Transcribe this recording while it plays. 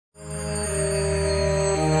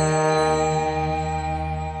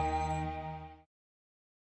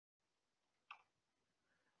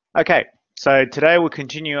Okay, so today we'll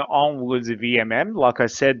continue on with the VMM. Like I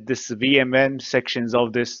said, this VMM sections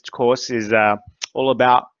of this course is all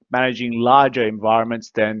about managing larger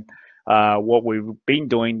environments than what we've been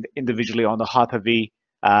doing individually on the Hyper-V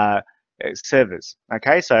servers.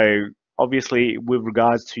 Okay, so obviously with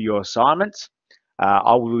regards to your assignments,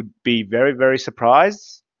 I would be very, very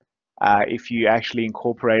surprised if you actually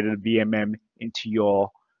incorporated VMM into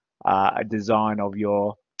your design of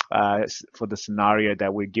your for the scenario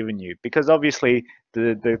that we're giving you, because obviously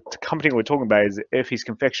the company we're talking about is Earthy's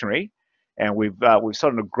Confectionery, and we've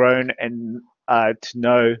sort of grown and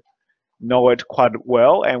to know it quite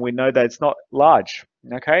well, and we know that it's not large.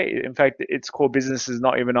 Okay, in fact, its core business is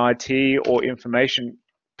not even IT or information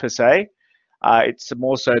per se. It's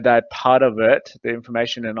more so that part of it, the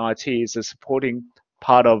information and IT, is a supporting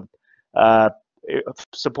part of uh,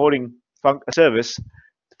 supporting service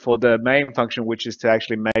for the main function, which is to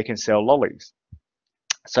actually make and sell lollies.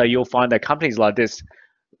 So you'll find that companies like this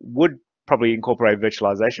would probably incorporate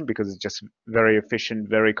virtualization because it's just very efficient,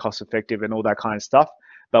 very cost effective, and all that kind of stuff,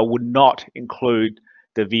 but would not include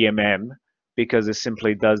the VMM because it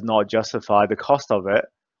simply does not justify the cost of it,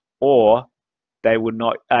 or they would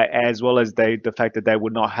not, as well as the fact that they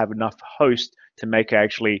would not have enough hosts to make it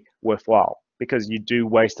actually worthwhile, because you do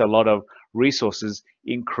waste a lot of resources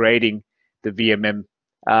in creating the VMM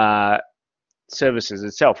services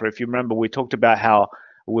itself. Or if you remember, we talked about how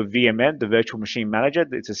with VMM, the Virtual Machine Manager,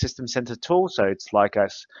 it's a system-centered tool, so it's like a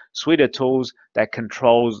suite of tools that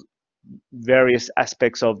controls various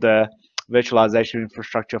aspects of the virtualization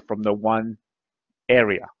infrastructure from the one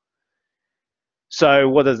area. So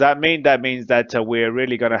what does that mean? That means that we're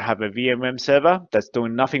really going to have a VMM server that's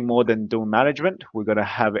doing nothing more than doing management. We're going to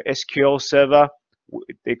have an SQL server.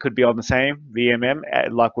 It could be on the same VMM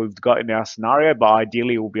like we've got in our scenario, but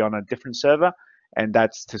ideally it will be on a different server, and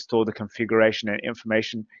that's to store the configuration and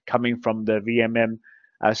information coming from the VMM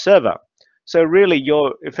server. So really,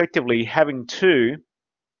 you're effectively having two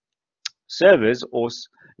servers or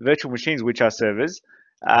virtual machines, which are servers,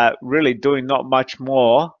 really doing not much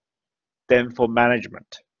more than for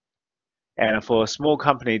management. And for a small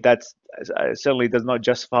company, that certainly does not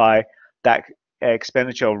justify that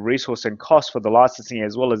expenditure of resource and cost for the licensing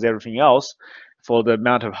as well as everything else for the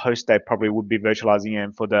amount of hosts they probably would be virtualizing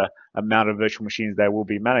and for the amount of virtual machines they will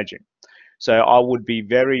be managing. So I would be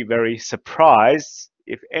very, very surprised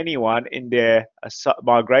if anyone in their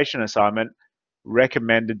migration assignment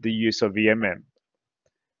recommended the use of VMM.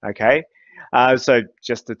 Okay, so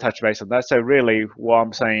just to touch base on that. So really what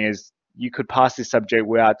I'm saying is you could pass this subject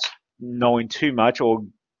without knowing too much or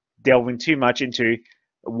delving too much into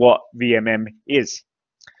what VMM is.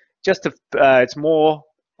 Just to, it's more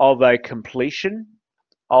of a completion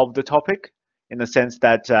of the topic in the sense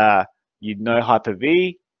that you know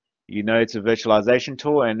Hyper-V, you know it's a virtualization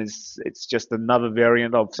tool, and it's just another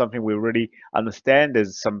variant of something we already understand.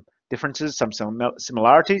 There's some differences, some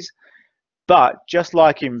similarities, but just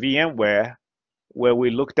like in VMware, where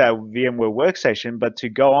we looked at VMware Workstation, but to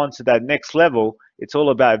go on to that next level, it's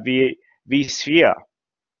all about vSphere.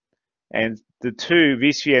 And the two,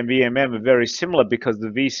 vSphere and VMM, are very similar because the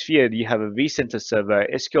vSphere, you have a vCenter server,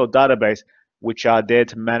 SQL database, which are there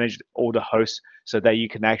to manage all the hosts so that you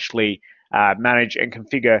can actually manage and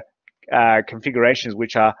configure configurations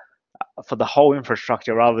which are for the whole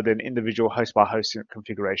infrastructure rather than individual host by host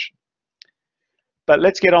configuration. But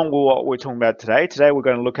let's get on with what we're talking about today. Today, we're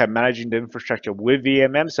going to look at managing the infrastructure with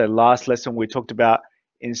VMM. So last lesson, we talked about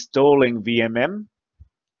installing VMM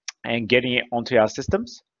and getting it onto our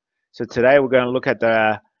systems. So today, we're going to look at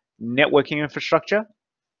the networking infrastructure,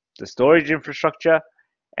 the storage infrastructure,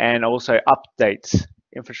 and also updates,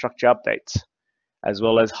 infrastructure updates, as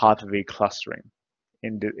well as Hyper-V clustering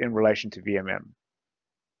in relation to VMM.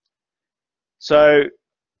 So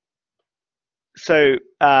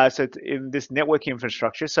in this networking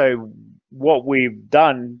infrastructure, so what we've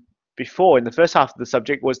done before in the first half of the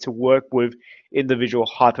subject was to work with individual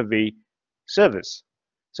Hyper-V servers.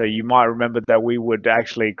 So you might remember that we would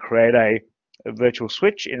actually create a virtual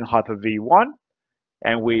switch in Hyper-V 1,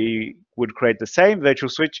 and we would create the same virtual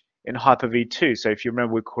switch in Hyper-V 2. So if you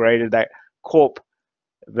remember, we created that corp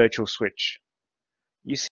virtual switch.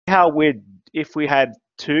 You see how if we had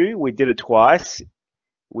 2, we did it twice.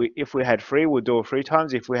 If we had 3, we'll do it 3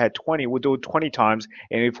 times. If we had 20, we'll do it 20 times.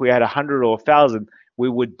 And if we had 100 or 1,000, we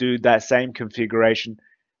would do that same configuration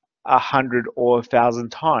 100 or 1,000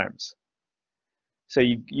 times. So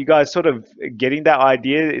you guys sort of getting that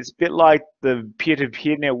idea? It's a bit like the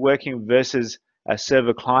peer-to-peer networking versus a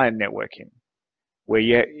server-client networking, where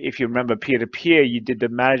if you remember peer-to-peer, you did the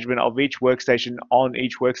management of each workstation on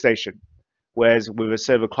each workstation, whereas with a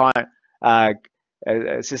server-client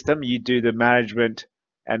system, you do the management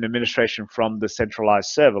and administration from the centralized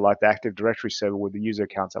server, like the Active Directory server with the user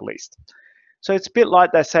accounts at least. So it's a bit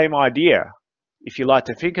like that same idea. If you like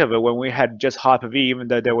to think of it, when we had just Hyper-V, even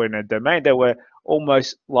though they were in a domain, they were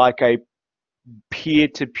almost like a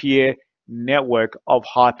peer-to-peer network of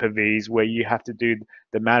Hyper-Vs where you have to do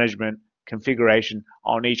the management configuration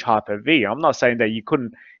on each Hyper-V. I'm not saying that you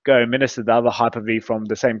couldn't go administer the other Hyper-V from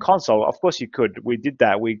the same console. Of course you could. We did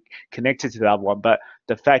that. We connected to the other one. But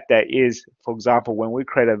the fact that is, for example, when we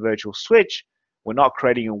create a virtual switch, we're not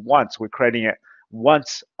creating it once. We're creating it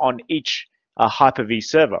once on each Hyper-V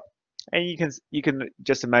server. And you can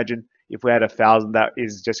just imagine if we had 1,000, that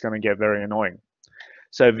is just going to get very annoying.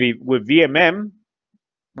 So with VMM,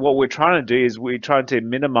 what we're trying to do is we're trying to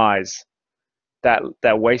minimize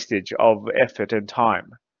that wastage of effort and time.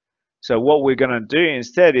 So what we're going to do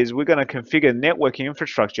instead is we're going to configure networking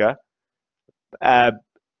infrastructure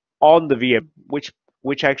on the VM,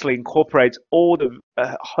 which actually incorporates all the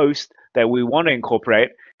hosts that we want to incorporate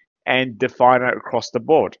and define it across the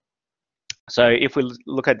board. So if we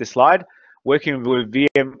look at this slide, working with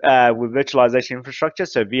with virtualization infrastructure,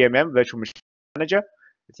 so VMM, Virtual Machine Manager,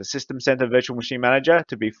 it's a System Center Virtual Machine Manager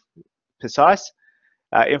to be precise.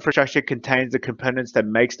 Infrastructure contains the components that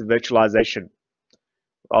makes the virtualization.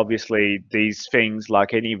 Obviously, these things,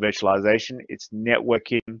 like any virtualization, it's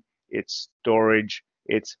networking, it's storage,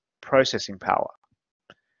 it's processing power.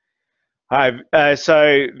 So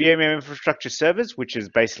VMM infrastructure servers, which is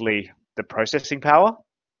basically the processing power.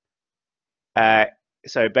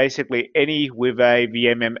 So basically any with a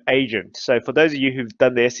VMM agent. So for those of you who've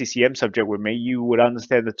done the SCCM subject with me, you would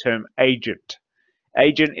understand the term agent.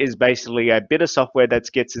 Agent is basically a bit of software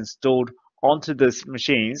that gets installed onto the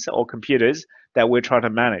machines or computers that we're trying to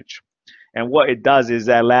manage. And what it does is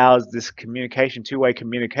it allows this communication, two-way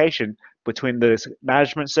communication between the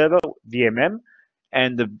management server, VMM,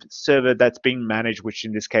 and the server that's being managed, which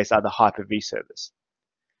in this case are the Hyper-V servers.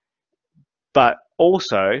 But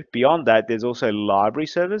also, beyond that, there's also library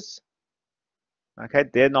servers. Okay,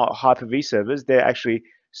 they're not Hyper-V servers. They're actually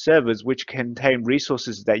servers which contain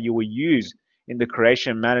resources that you will use in the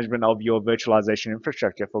creation and management of your virtualization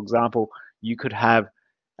infrastructure. For example, you could have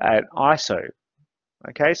an ISO.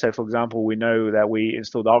 Okay, so for example, we know that we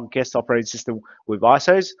installed our guest operating system with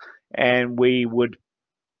ISOs, and we would,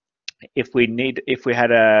 if we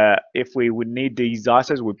would need these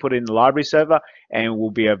ISOs, we put in the library server, and it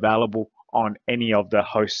will be available on any of the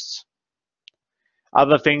hosts.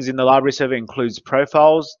 Other things in the library server includes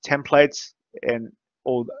profiles, templates, and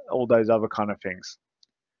all those other kind of things.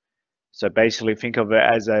 So basically think of it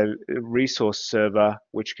as a resource server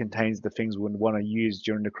which contains the things we want to use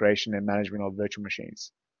during the creation and management of virtual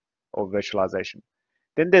machines or virtualization.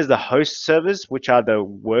 Then there's the host servers, which are the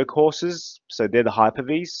workhorses. So they're the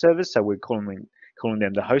Hyper-V servers. So we're calling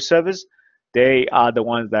them the host servers. They are the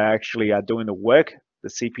ones that actually are doing the work, the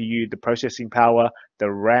CPU, the processing power,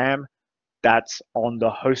 the RAM, that's on the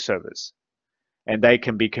host servers. And they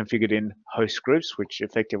can be configured in host groups, which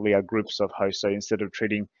effectively are groups of hosts. So instead of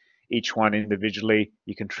treating each one individually,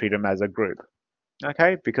 you can treat them as a group.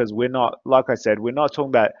 Okay, because we're not, like I said, we're not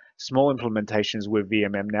talking about small implementations with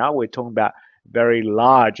VMM now. We're talking about very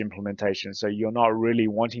large implementations. So you're not really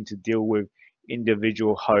wanting to deal with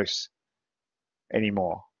individual hosts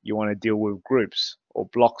anymore. You want to deal with groups or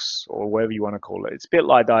blocks or whatever you want to call it. It's a bit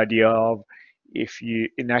like the idea of if you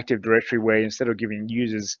in Active Directory, where instead of giving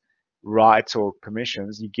users rights or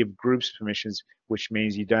permissions, you give groups permissions, which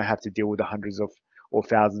means you don't have to deal with the hundreds of or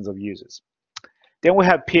thousands of users. Then we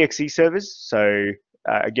have PXE servers. So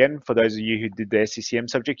again, for those of you who did the SCCM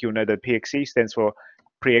subject, you'll know that PXE stands for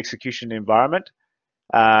pre-execution environment,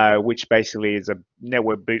 which basically is a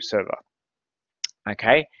network boot server.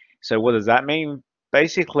 Okay, so what does that mean?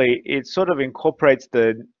 Basically, it sort of incorporates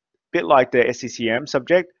the bit like the SCCM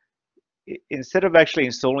subject. Instead of actually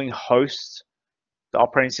installing hosts, the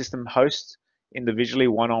operating system hosts individually,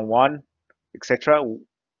 one-on-one, etc.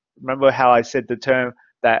 Remember how I said the term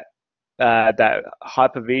that that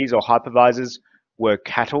Hyper-Vs or hypervisors were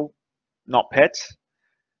cattle, not pets?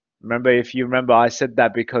 Remember, if you remember, I said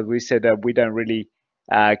that because we said that we don't really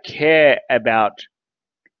care about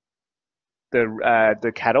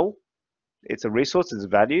the cattle. It's a resource, it's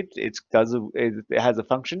valued, it has a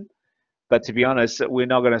function. But to be honest, we're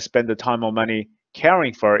not going to spend the time or money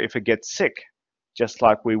caring for it if it gets sick, just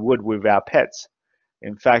like we would with our pets.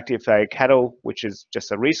 In fact, if a cattle, which is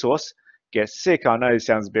just a resource, gets sick, I know it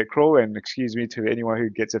sounds a bit cruel, and excuse me to anyone who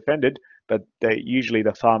gets offended, but usually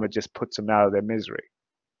the farmer just puts them out of their misery.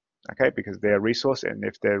 Okay, because they're a resource, and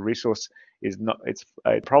if their resource is not, it's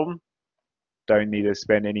a problem, don't need to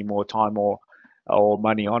spend any more time or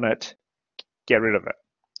money on it. get rid of it.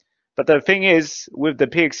 But the thing is, with the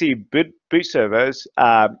PXE boot servers,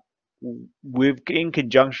 in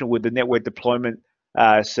conjunction with the network deployment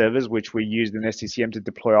servers, which we use in SCCM to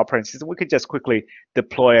deploy operating system, we could just quickly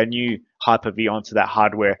deploy a new Hyper-V onto that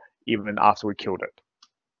hardware even after we killed it.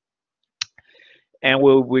 And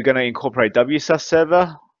we're going to incorporate WSUS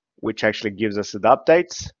server, which actually gives us the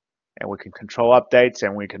updates, and we can control updates,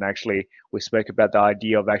 and we can actually, we spoke about the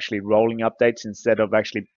idea of actually rolling updates instead of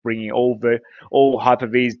actually bringing all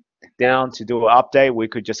Hyper-Vs down to do an update. We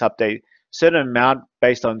could just update certain amount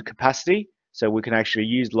based on capacity, so we can actually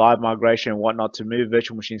use live migration and whatnot to move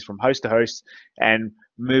virtual machines from host to host and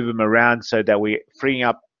move them around so that we're freeing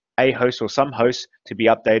up a host or some hosts to be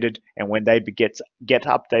updated, and when they get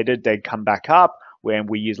updated, they come back up when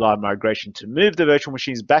we use live migration to move the virtual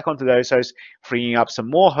machines back onto those hosts, freeing up some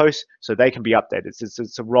more hosts so they can be updated. So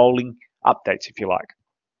it's a rolling updates, if you like.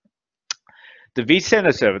 The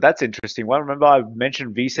vCenter server, that's interesting one. Remember, I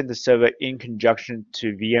mentioned vCenter server in conjunction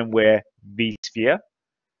to VMware vSphere.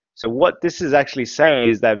 So what this is actually saying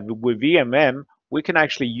is that with VMM, we can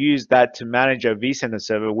actually use that to manage a vCenter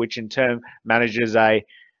server, which in turn manages a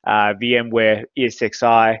VMware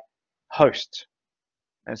ESXi host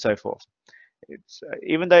and so forth. It's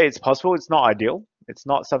even though it's possible, it's not ideal. It's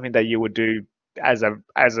not something that you would do as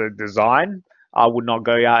a design. I would not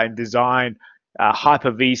go out and design a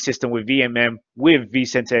Hyper-V system with VMM with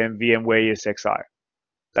vCenter and VMware ESXi.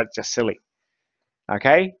 That's just silly.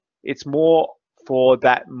 Okay, it's more for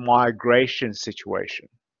that migration situation.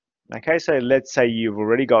 Okay, so let's say you've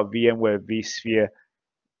already got VMware vSphere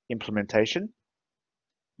implementation.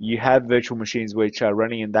 You have virtual machines which are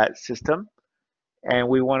running in that system, and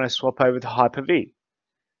we want to swap over to Hyper-V.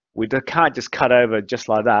 We can't just cut over just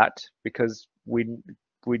like that, because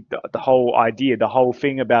the whole idea, the whole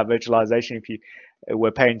thing about virtualization, if you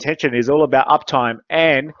were paying attention, is all about uptime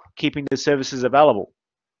and keeping the services available.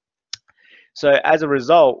 So as a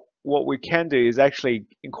result, what we can do is actually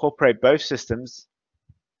incorporate both systems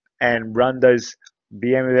and run those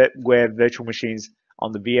VMware virtual machines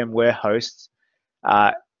on the VMware hosts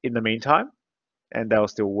in the meantime, and they'll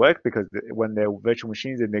still work, because when they're virtual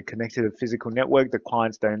machines and they're connected to the physical network, the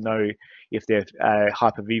clients don't know if they're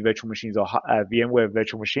Hyper-V virtual machines or VMware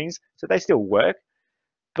virtual machines, so they still work.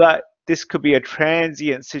 But this could be a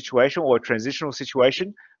transient situation or a transitional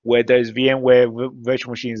situation where those VMware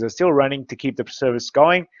virtual machines are still running to keep the service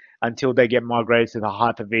going until they get migrated to the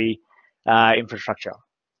Hyper-V infrastructure.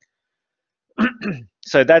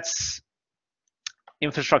 So that's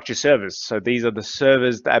infrastructure servers. So these are the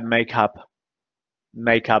servers that make up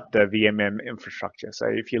the VMM infrastructure. So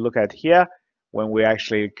if you look at here, when we're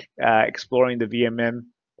actually exploring the VMM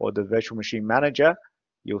or the virtual machine manager,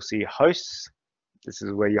 you'll see hosts. This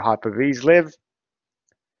is where your Hyper-Vs live.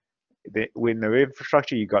 Within the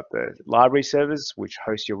infrastructure, you got the library servers, which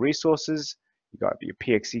host your resources. You got your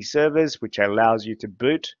PXE servers, which allows you to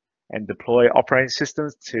boot and deploy operating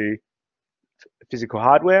systems to physical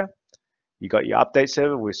hardware. You got your update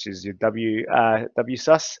server, which is your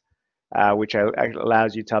WSUS, which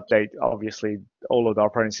allows you to update, obviously, all of the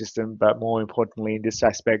operating system, but more importantly, in this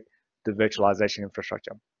aspect, the virtualization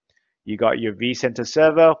infrastructure. You got your vCenter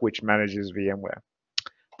server, which manages VMware.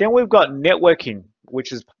 Then we've got networking,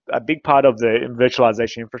 which is a big part of the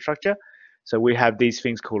virtualization infrastructure. So we have these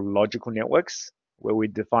things called logical networks, where we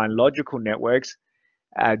define logical networks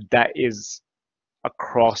that is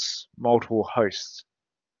across multiple hosts.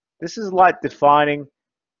 This is like defining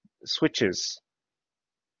switches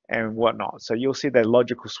and whatnot. So you'll see that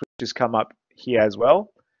logical switches come up here as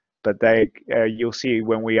well, but you'll see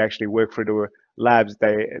when we actually work through the labs,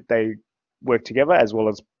 they work together, as well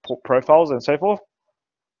as port profiles and so forth.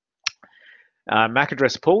 MAC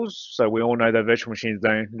address pools. So we all know that virtual machines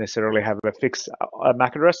don't necessarily have a fixed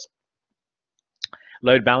MAC address.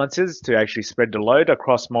 Load balancers to actually spread the load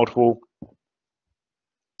across multiple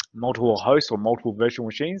hosts or multiple virtual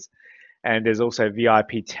machines. And there's also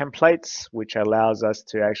VIP templates, which allows us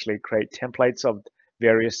to actually create templates of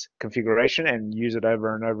various configuration and use it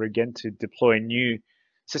over and over again to deploy new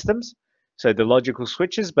systems. So the logical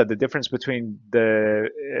switches, but the difference between the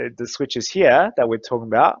switches here that we're talking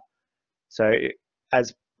about, so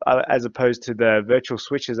as opposed to the virtual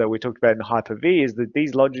switches that we talked about in Hyper-V, is that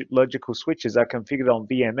these logical switches are configured on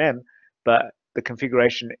VMM, but the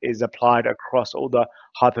configuration is applied across all the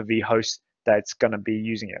Hyper-V hosts that's going to be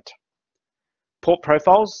using it. Port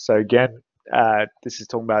profiles. So again, this is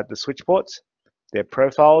talking about the switch ports. Their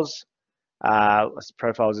profiles.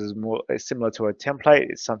 Profiles is similar to a template.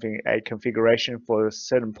 It's a configuration for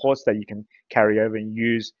certain ports that you can carry over and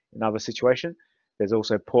use in other situations. There's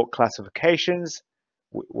also port classifications.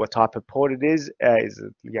 what type of port it is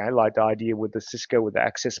it, like the idea with the Cisco with the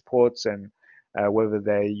access ports, and whether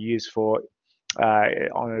they're used for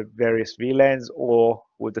on various VLANs or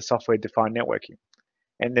with the software-defined networking.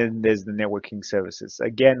 And then there's the networking services.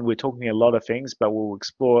 Again, we're talking a lot of things, but we'll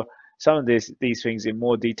explore some of these things in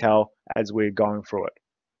more detail as we're going through it.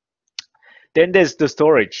 Then there's the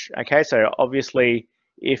storage. Okay, so obviously,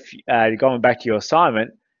 if going back to your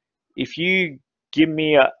assignment, if you give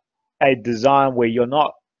me a design where you're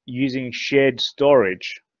not using shared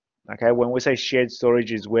storage, okay, when we say shared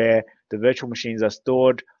storage is where the virtual machines are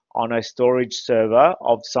stored on a storage server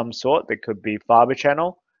of some sort. That could be fiber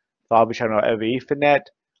channel over Ethernet,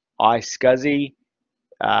 iSCSI,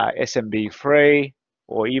 SMB3,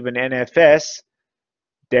 or even NFS,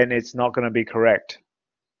 then it's not going to be correct.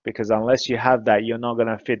 Because unless you have that, you're not going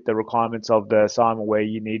to fit the requirements of the assignment where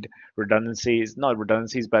you need redundancies, not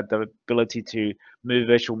redundancies, but the ability to move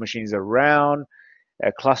virtual machines around,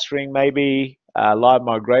 clustering maybe, live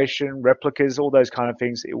migration, replicas, all those kind of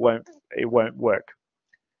things. It won't work.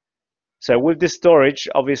 So with this storage,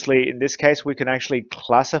 obviously in this case, we can actually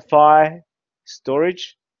classify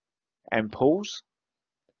storage and pools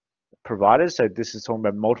providers. So this is talking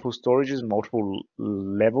about multiple storages, multiple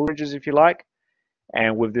leverages, if you like.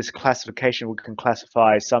 And with this classification, we can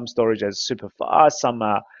classify some storage as super fast, some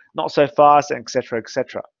are not so fast, etc.,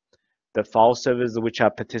 etc. The file servers which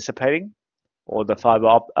are participating, or the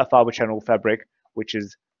fiber channel fabric, which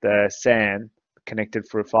is the SAN connected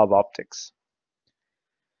through fiber optics.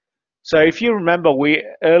 So if you remember, we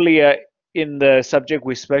earlier in the subject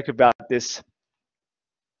we spoke about this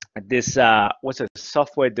what's a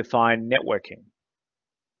software-defined networking,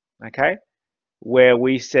 okay, where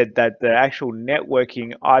we said that the actual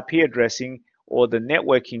networking IP addressing or the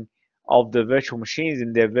networking of the virtual machines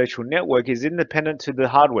in their virtual network is independent to the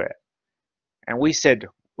hardware. And we said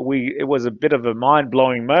it was a bit of a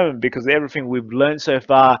mind-blowing moment, because everything we've learned so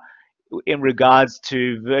far in regards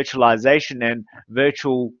to virtualization and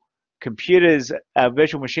virtual computers,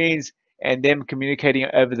 virtual machines, and them communicating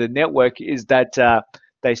over the network is that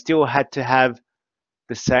they still had to have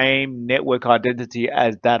the same network identity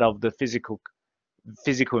as that of the physical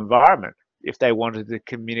environment if they wanted to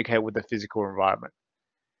communicate with the physical environment.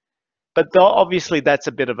 But obviously that's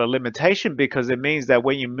a bit of a limitation, because it means that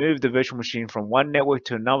when you move the virtual machine from one network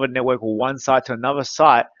to another network, or one site to another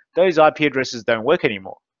site, those IP addresses don't work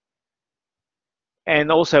anymore.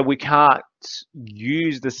 And also we can't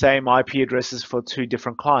use the same IP addresses for two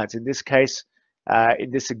different clients. In this case,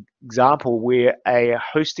 in this example, we're a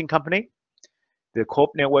hosting company. The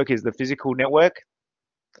corp network is the physical network.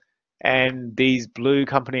 And these blue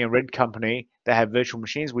company and red company, they have virtual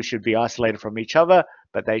machines which should be isolated from each other,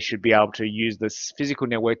 but they should be able to use this physical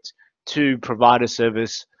network to provide a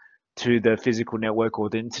service to the physical network or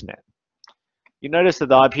the internet. You notice that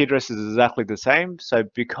the IP address is exactly the same. So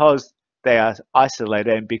because they are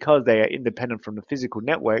isolated and because they are independent from the physical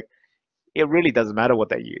network, it really doesn't matter what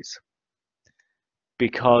they use.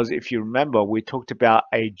 Because if you remember, we talked about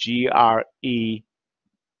a GRE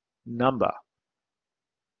number.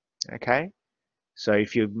 Okay, so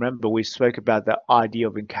if you remember, we spoke about the idea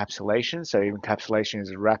of encapsulation. So encapsulation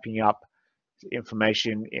is wrapping up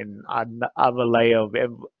information in another layer of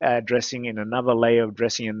addressing, in another layer of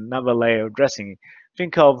addressing, in another layer of addressing.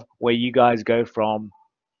 Think of where you guys go from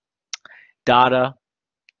data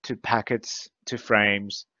to packets to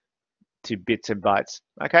frames to bits and bytes.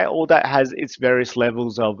 Okay, all that has its various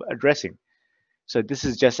levels of addressing. So this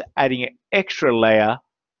is just adding an extra layer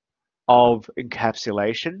of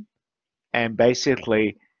encapsulation, and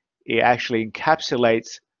basically it actually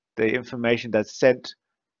encapsulates the information that's sent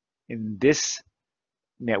in this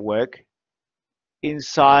network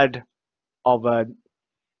inside of a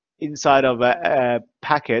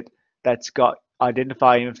packet that's got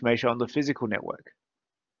identifying information on the physical network.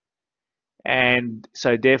 And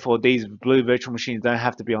so therefore these blue virtual machines don't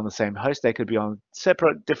have to be on the same host. They could be on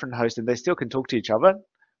separate different hosts, and they still can talk to each other,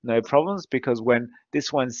 no problems, because when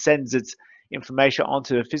this one sends its information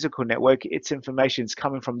onto the physical network, its information is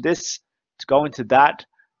coming from this to go into that,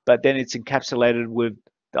 but then it's encapsulated with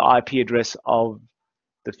the IP address of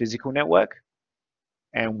the physical network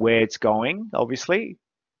and where it's going, obviously.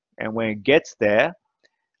 And when it gets there,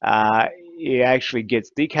 it actually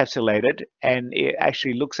gets decapsulated, and it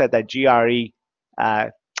actually looks at that GRE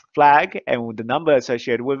flag and with the number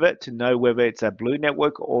associated with it to know whether it's a blue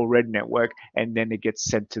network or red network, and then it gets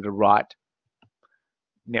sent to the right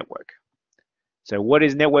network. So what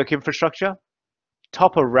is network infrastructure?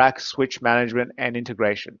 Top of rack switch management and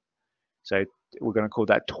integration. So we're going to call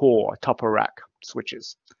that TOR, top of rack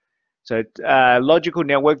switches. So logical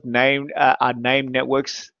network are named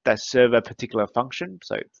networks that serve a particular function.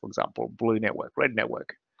 So for example, blue network, red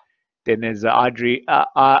network. Then there's the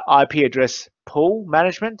IP address pool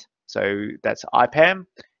management. So that's IPAM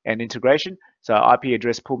and integration. So IP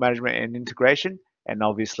address pool management and integration. And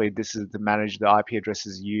obviously this is to manage the IP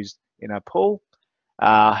addresses used in a pool.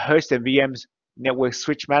 Host and VMs network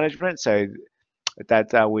switch management. So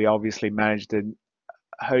that we obviously manage the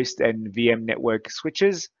host and VM network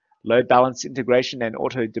switches, load balance integration and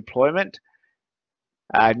auto deployment,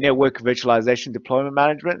 network virtualization deployment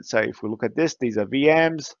management. So if we look at this, these are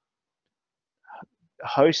VMs,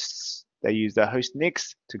 hosts. They use the host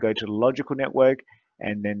NICs to go to the logical network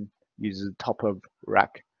and then use the top of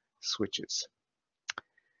rack switches.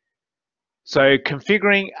 So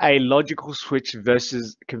configuring a logical switch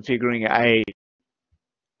versus configuring a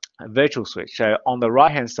virtual switch. So on the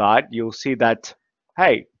right hand side, you'll see that,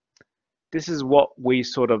 hey, this is what we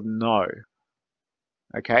sort of know.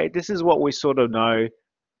 Okay, this is what we sort of know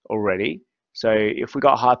already. So if we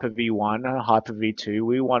got Hyper-V 1 and Hyper-V 2,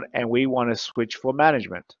 we want a switch for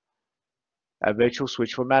management, a virtual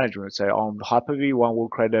switch for management. So on Hyper-V 1, we'll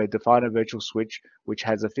define a virtual switch which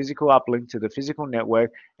has a physical uplink to the physical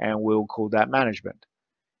network, and we'll call that management.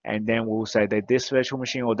 And then we'll say that this virtual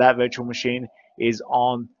machine or that virtual machine is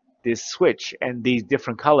on this switch, and these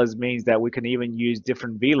different colors means that we can even use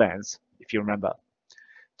different VLANs, if you remember,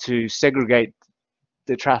 to segregate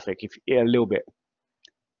the traffic a little bit.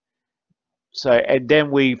 So, and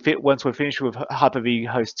then once we're finished with Hyper-V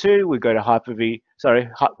host 2, we go to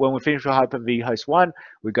when we finish with Hyper-V host 1,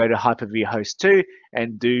 we go to Hyper-V host 2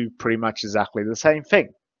 and do pretty much exactly the same thing.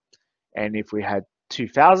 And if we had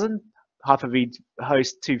 2000, Hyper-V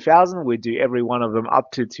host 2000, we do every one of them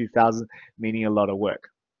up to 2000, meaning a lot of work.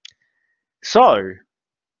 So,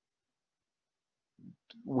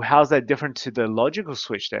 how's that different to the logical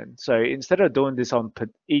switch then? So instead of doing this on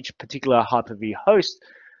each particular Hyper-V host,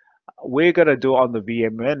 we're going to do it on the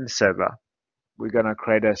VMN server. We're going to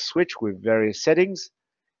create a switch with various settings,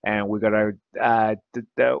 and we're going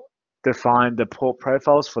to define the port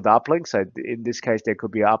profiles for the uplink. So in this case, there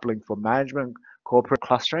could be an uplink for management, corporate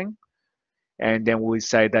clustering, and then we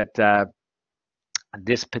say that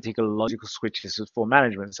this particular logical switch is for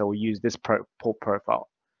management. So we use this port profile.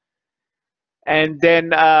 And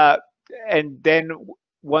then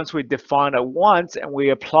once we define it once and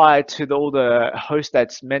we apply it to all the hosts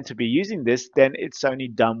that's meant to be using this, then it's only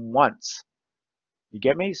done once. You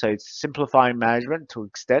get me? So it's simplifying management to an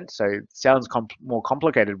extent. So it sounds more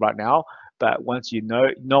complicated right now, but once you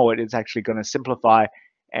know it, it's actually going to simplify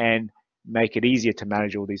and make it easier to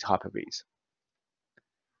manage all these Hyper-Vs.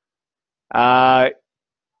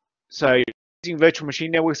 So using virtual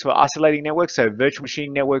machine networks for isolating networks. So virtual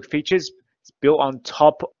machine network features, it's built on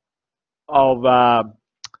top of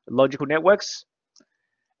logical networks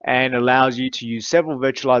and allows you to use several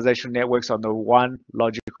virtualization networks on the one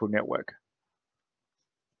logical network.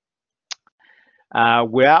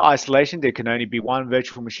 Without isolation, there can only be one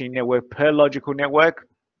virtual machine network per logical network.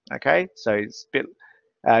 Okay, so it's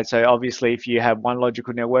so obviously if you have one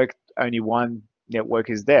logical network, only one network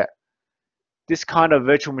is there. This kind of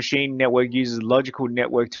virtual machine network uses logical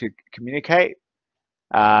network to communicate.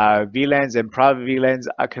 VLANs and private VLANs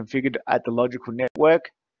are configured at the logical network.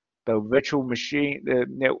 The virtual machine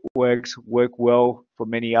networks work well for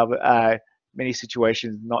many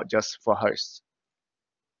situations, not just for hosts.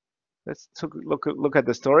 Let's look at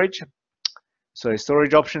the storage. So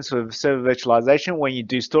storage options for server virtualization. When you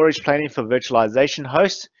do storage planning for virtualization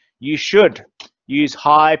hosts, you should use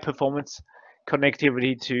high performance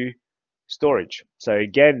connectivity to storage. So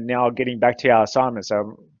again, now getting back to our assignment. So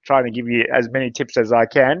I'm trying to give you as many tips as I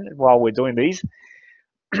can while we're doing these.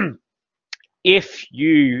 If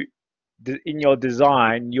you, in your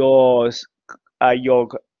design, your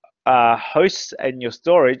hosts and your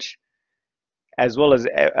storage, as well as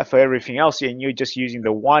for everything else, and you're just using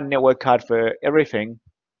the one network card for everything,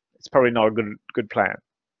 it's probably not a good plan.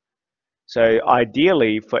 So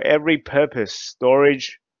ideally, for every purpose,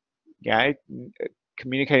 storage,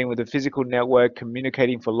 communicating with the physical network,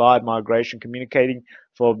 communicating for live migration, communicating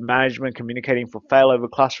for management, communicating for failover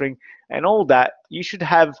clustering, and all that, you should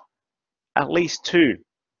have at least 2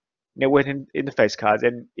 network interface cards.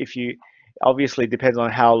 And if you, obviously depends on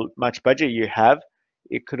how much budget you have,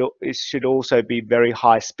 it should also be very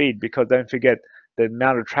high speed, because don't forget the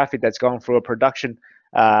amount of traffic that's going through a production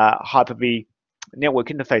Hyper-V network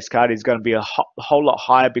interface card is going to be a whole lot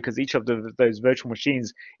higher, because each of those virtual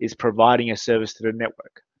machines is providing a service to the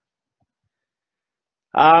network.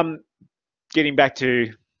 Getting back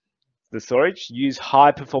to the storage, use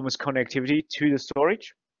high performance connectivity to the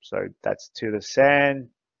storage. So that's to the SAN,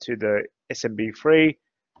 to the SMB3,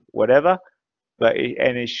 whatever,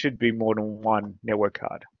 and it should be more than one network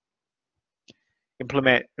card.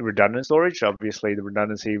 Implement redundant storage. Obviously, the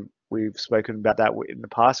redundancy, we've spoken about that in the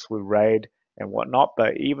past with RAID and whatnot,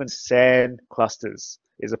 but even SAN clusters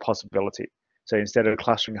is a possibility. So instead of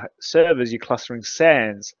clustering servers, you're clustering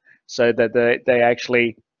SANs so that they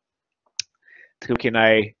actually look in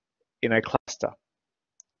a cluster.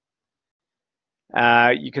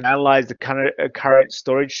 You can analyze the current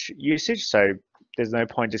storage usage. So there's no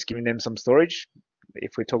point just giving them some storage.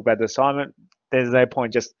 If we talk about the assignment, there's no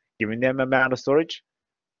point just giving them an amount of storage.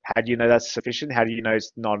 How do you know that's sufficient? How do you know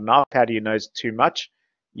it's not enough? How do you know it's too much?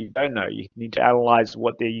 You don't know. You need to analyze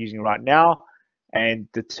what they're using right now and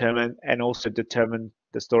also determine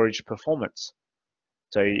the storage performance.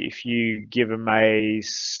 So if you give them a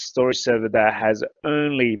storage server that has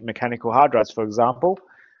only mechanical hard drives, for example,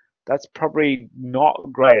 that's probably not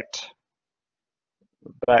great.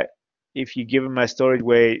 But if you give them a storage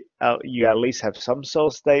where you at least have some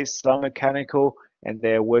solid state, some mechanical, and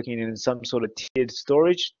they're working in some sort of tiered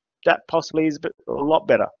storage, that possibly is a lot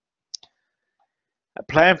better. A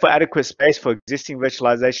plan for adequate space for existing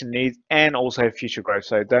virtualization needs and also future growth.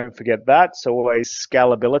 So don't forget that. So always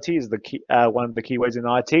scalability is the key, one of the key words in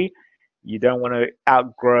IT. You don't want to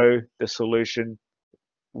outgrow the solution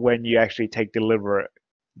when you actually take delivery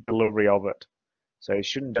of it. So it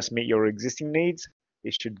shouldn't just meet your existing needs.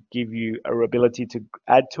 It should give you a ability to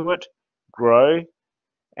add to it, grow,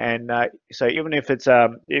 and so even if it's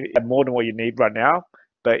more than what you need right now,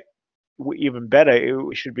 but even better,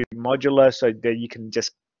 it should be modular so that you can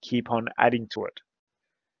just keep on adding to it.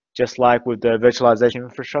 Just like with the virtualization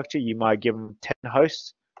infrastructure, you might give them 10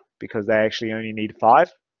 hosts because they actually only need 5.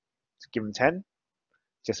 So give them 10,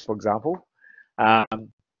 just for example. But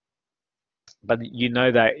you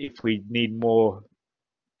know that if we need more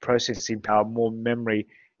processing power, more memory,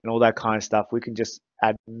 and all that kind of stuff, we can just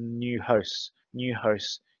add new hosts,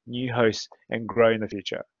 and grow in the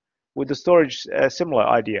future. With the storage, a similar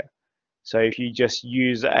idea. So if you just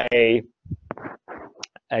use a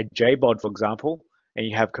JBOD, for example, and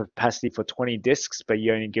you have capacity for 20 disks, but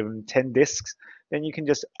you only give them 10 disks, then you can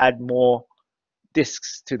just add more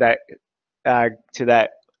disks to that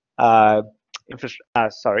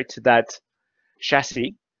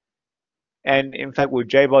chassis. And in fact, with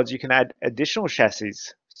JBODs, you can add additional chassis,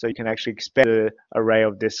 so you can actually expand the array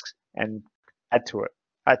of disks and add to it.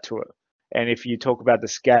 And if you talk about the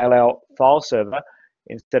scale-out file server,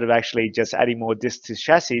 instead of actually just adding more disks to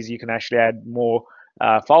chassis, you can actually add more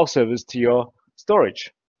file servers to your storage.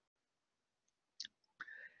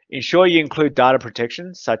 Ensure you include data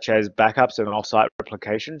protection, such as backups and offsite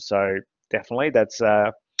replication. So definitely, that's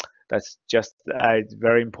just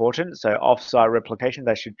very important. So offsite replication,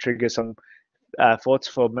 that should trigger some thoughts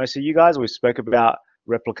for most of you guys. We spoke about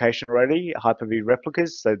replication already, Hyper-V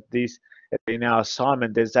replicas. So these, in our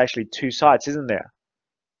assignment, there's actually 2 sites, isn't there?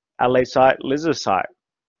 LA site, Lizard site.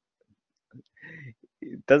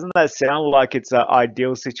 Doesn't that sound like it's an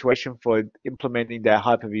ideal situation for implementing that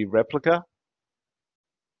Hyper-V replica?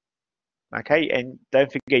 Okay, and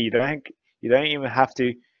don't forget, you don't even have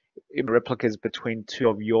to implement replicas between 2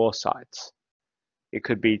 of your sites. It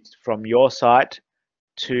could be from your site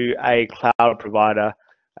to a cloud provider,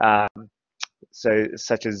 so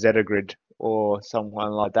such as ZetaGrid or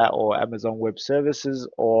someone like that, or Amazon Web Services,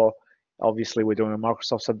 or obviously we're doing a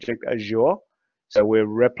Microsoft subject, Azure. So we're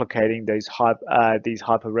replicating these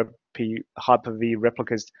Hyper-V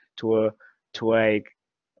replicas to a,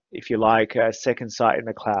 if you like, a second site in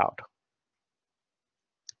the cloud.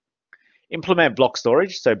 Implement block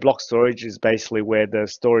storage. So block storage is basically where the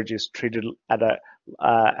storage is treated at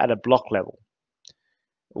a block level.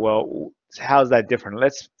 Well, how's that different?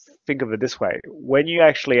 Let's think of it this way. When you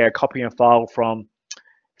actually are copying a file from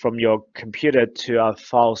your computer to a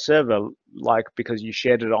file server, like because you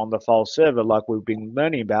shared it on the file server, like we've been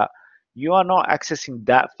learning about, you are not accessing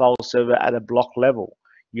that file server at a block level.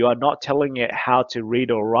 You are not telling it how to read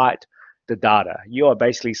or write the data. You are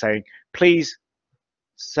basically saying, please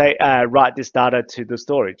write this data to the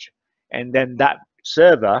storage. And then that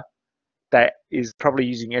server that is probably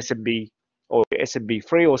using SMB or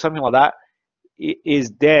SMB3 or something like that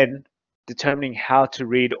is then determining how to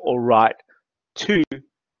read or write to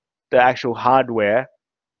the actual hardware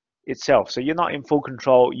itself. So you're not in full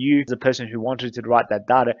control. You, the person who wanted to write that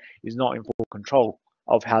data, is not in full control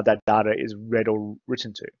of how that data is read or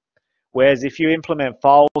written to. Whereas if you implement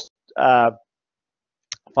fiber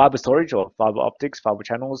storage or fiber optics, fiber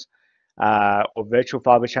channels, or virtual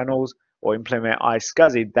fiber channels, or implement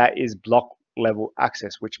iSCSI, that is block level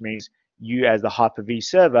access, which means you as the Hyper-V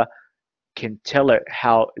server can tell it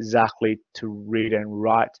how exactly to read and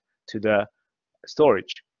write to the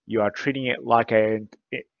storage. You are treating it like an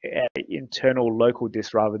internal local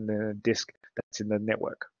disk rather than a disk that's in the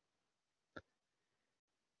network.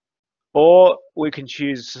 Or we can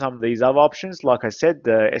choose some of these other options. Like I said,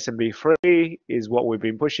 the SMB free is what we've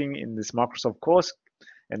been pushing in this Microsoft course,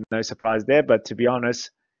 and no surprise there. But to be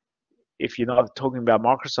honest, if you're not talking about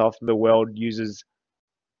Microsoft, the world uses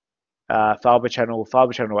Fiber Channel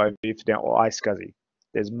over Ethernet, or iSCSI.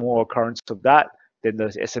 There's more occurrence of that than the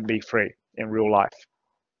SMB free in real life.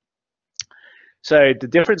 So the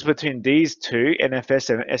difference between these two, NFS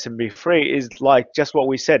and SMB free, is like just what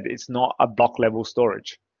we said. It's not a block level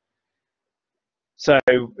storage. So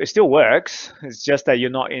it still works. It's just that you're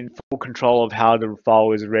not in full control of how the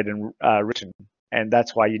file is read and written. And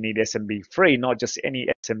that's why you need SMB free, not just any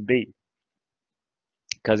SMB.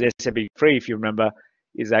 Because SMB free, if you remember,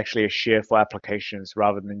 is actually a share for applications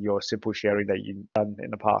rather than your simple sharing that you've done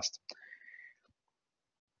in the past.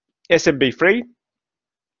 SMB free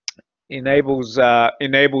enables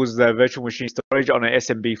the virtual machine storage on an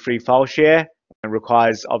SMB free file share, and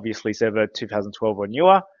requires obviously server 2012 or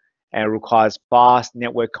newer, and requires fast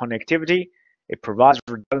network connectivity. It provides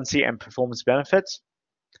redundancy and performance benefits.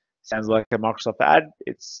 Sounds like a Microsoft ad.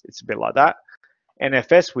 It's a bit like that.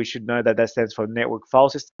 NFS, we should know that that stands for Network File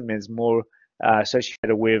System, and is more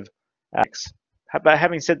associated with X. But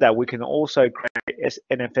having said that, we can also create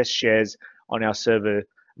NFS shares on our server,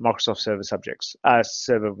 Microsoft Server subjects,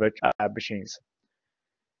 server machines.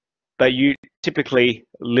 But you typically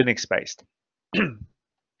Linux based.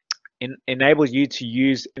 Enables you to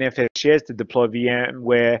use NFS shares to deploy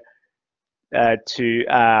VMware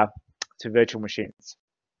to virtual machines.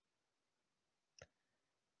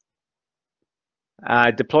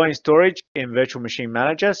 Deploying storage in Virtual Machine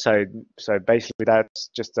Manager. So basically that's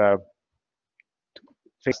just a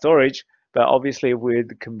fixed storage. But obviously, if we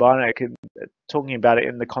combine it, talking about it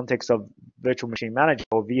in the context of Virtual Machine Manager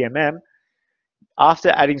or VMM, after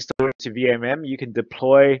adding storage to VMM, you can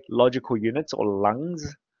deploy logical units or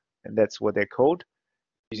LUNs, and that's what they're called,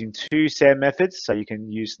 using two SAN methods. So you can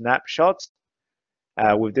use snapshots.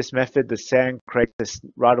 With this method, the SAN creates a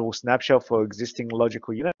writable snapshot for existing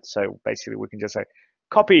logical unit. So basically, we can just say,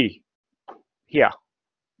 copy here,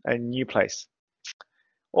 a new place.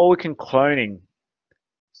 Or we can cloning.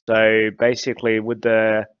 So basically, with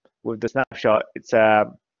the snapshot, it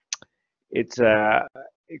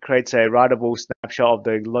creates a writable snapshot of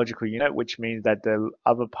the logical unit, which means that the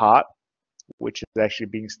other part, which is actually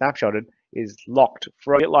being snapshotted, is locked,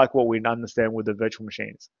 for a bit like what we understand with the virtual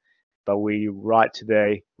machines. But we write to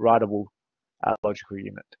the writable logical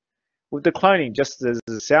unit. With the cloning, just as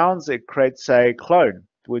it sounds, it creates a clone.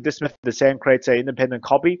 With this method, the SAN creates an independent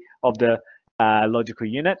copy of the logical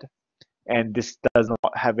unit, and this does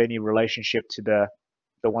not have any relationship to the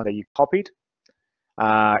one that you copied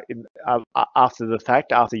after the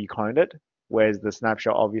fact, after you cloned it, whereas the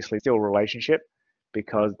snapshot obviously still a relationship,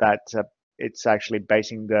 because it's actually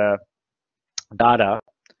basing the data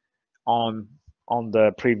on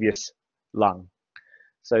the previous lung.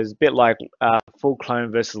 So it's a bit like full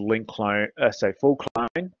clone versus link clone. Full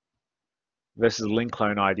clone versus link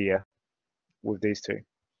clone idea with these two.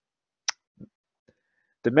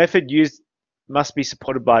 The method used must be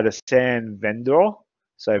supported by the SAN vendor.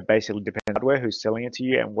 So basically depends on hardware who's selling it to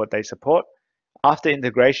you and what they support. After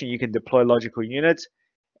integration, you can deploy logical units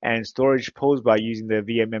and storage pools by using the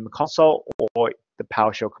VMM console or the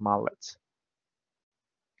PowerShell commandlets.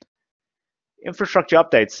 Infrastructure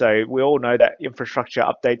updates. So we all know that infrastructure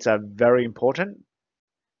updates are very important.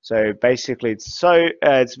 So basically, it's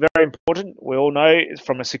very important. We all know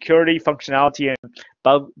from a security, functionality, and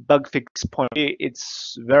bug fix point of view,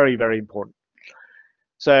 it's very, very important.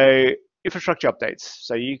 So infrastructure updates.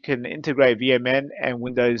 So you can integrate VMN and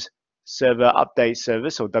Windows Server Update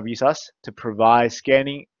Service, or WSUS, to provide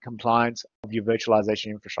scanning compliance of your virtualization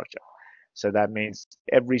infrastructure. So that means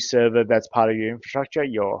every server that's part of your infrastructure,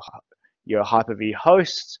 your Hyper-V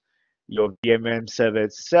hosts, your VMM server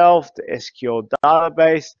itself, the SQL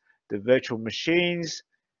database, the virtual machines,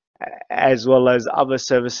 as well as other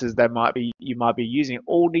services that you might be using,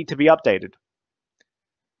 all need to be updated.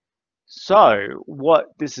 So what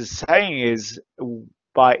this is saying is,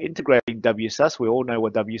 by integrating WSUS, we all know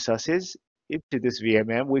what WSUS is, into this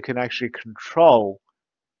VMM, we can actually control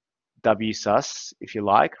WSUS, if you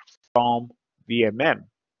like, from VMM.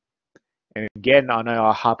 And again, I know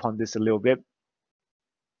I harp on this a little bit.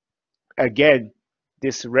 Again,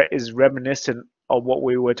 this is reminiscent of what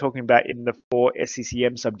we were talking about in the 4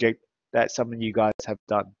 SCCM subject that some of you guys have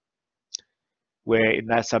done, where in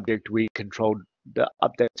that subject we controlled the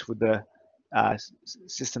updates with the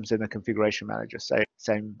System Center Configuration Manager. So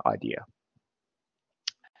same idea.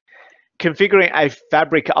 Configuring a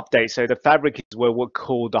fabric update. So the fabric is where we'll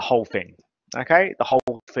call the whole thing. Okay, the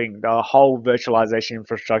whole thing, the whole virtualization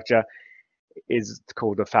infrastructure is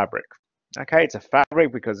called the fabric. Okay, it's a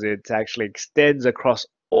fabric because it actually extends across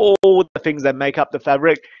all the things that make up the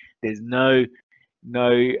fabric. There's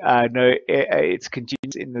it's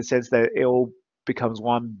continuous in the sense that it all becomes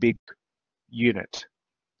one big unit.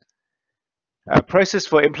 A process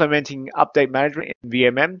for implementing update management in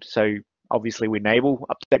VMM. So obviously we enable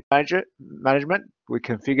update management. We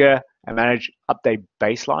configure and manage update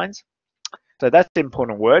baselines. So that's the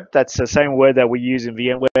important word. That's the same word that we use in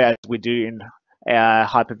VMware as we do in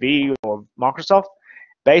Hyper-V or Microsoft.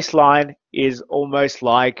 Baseline is almost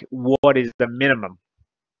like what is the minimum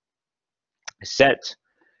set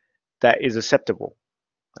that is acceptable.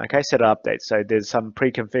 Okay, set of updates. So there's some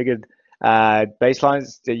pre-configured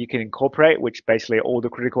baselines that you can incorporate, which basically all the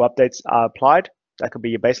critical updates are applied. That could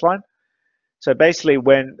be your baseline. So basically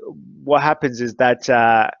what happens is that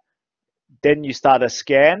then you start a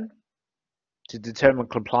scan to determine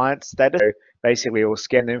compliance status. So basically, it will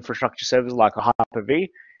scan the infrastructure servers like a Hyper-V,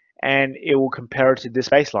 and it will compare it to this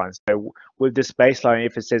baseline. So with this baseline,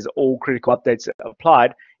 if it says all critical updates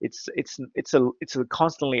applied, it's a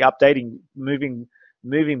constantly updating, moving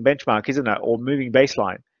benchmark, isn't it, or moving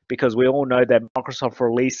baseline? Because we all know that Microsoft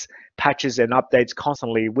release patches and updates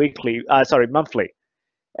constantly, monthly,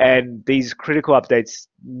 and these critical updates,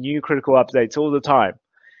 new critical updates all the time.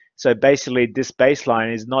 So basically, this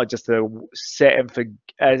baseline is not just a set and for.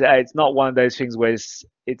 It's not one of those things where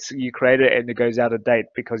it's you create it and it goes out of date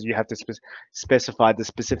because you have to specify the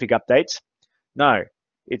specific updates. No,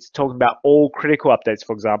 it's talking about all critical updates,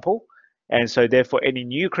 for example, and so therefore any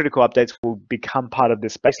new critical updates will become part of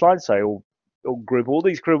this baseline. So it'll group all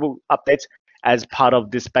these critical updates as part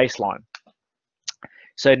of this baseline.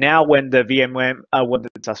 So now when the VMware,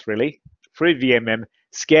 it's us really, through VMM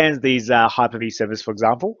scans these Hyper-V servers, for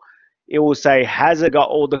example, it will say, has it got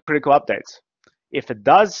all the critical updates? If it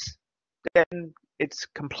does, then it's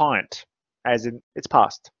compliant, as in it's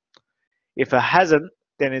passed. If it hasn't,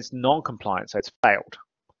 then it's non-compliant, so it's failed.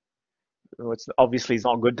 It's obviously it's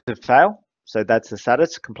not good to fail, so that's the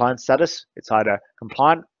status, compliance status. It's either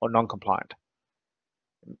compliant or non-compliant,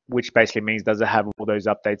 which basically means does it have all those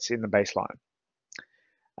updates in the baseline.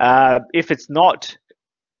 If it's not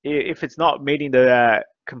meeting the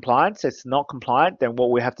compliance, it's not compliant, then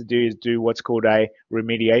what we have to do is do what's called a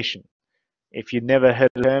remediation. If you've never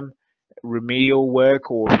heard the term, remedial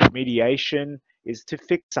work or remediation is to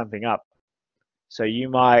fix something up. So you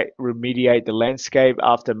might remediate the landscape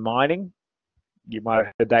after mining. You might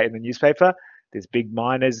have heard that in the newspaper. These big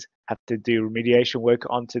miners have to do remediation work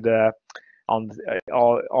on the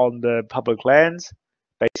public lands.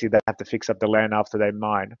 Basically, they have to fix up the land after they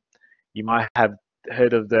mine. You might have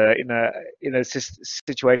heard of in a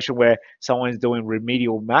situation where someone's doing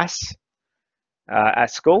remedial maths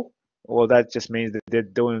at school. Well, that just means that they're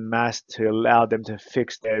doing maths to allow them to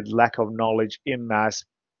fix their lack of knowledge in maths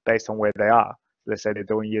based on where they are. Let's say they're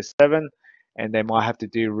doing year 7, and they might have to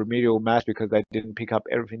do remedial maths because they didn't pick up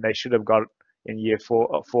everything they should have got in year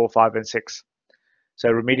 4, 5, and 6. So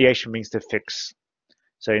remediation means to fix.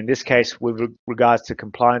 So in this case, with regards to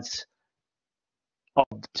compliance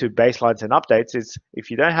to baselines and updates, is if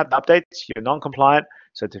you don't have the updates, you're non-compliant.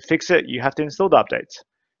 So to fix it, you have to install the updates.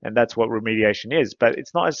 And that's what remediation is. But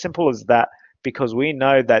it's not as simple as that, because we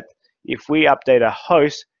know that if we update a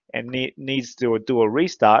host and needs to do a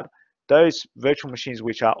restart, those virtual machines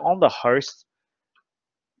which are on the host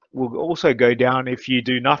will also go down if you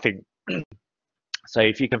do nothing. So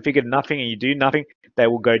if you configure nothing and you do nothing, they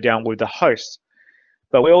will go down with the host.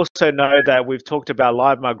 But we also know that we've talked about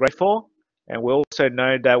live migrate for, and we also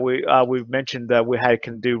know that we've mentioned that we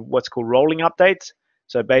can do what's called rolling updates.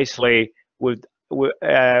 So basically,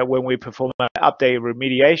 when we perform an update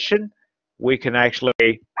remediation, we can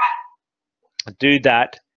actually do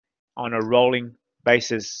that on a rolling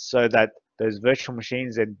basis so that those virtual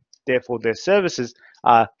machines and therefore their services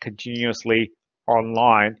are continuously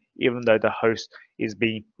online, even though the host is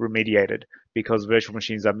being remediated, because virtual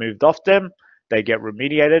machines are moved off them, they get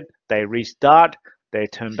remediated, they restart, they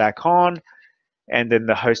turn back on, and then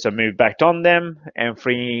the hosts are moved back on them and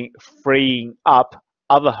freeing up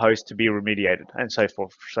other hosts to be remediated and so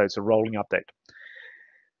forth. So it's a rolling update.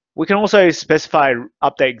 We can also specify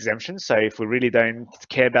update exemptions. So if we really don't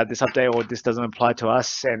care about this update or this doesn't apply to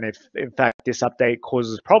us, and if in fact this update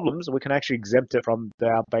causes problems, we can actually exempt it from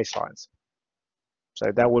our baselines.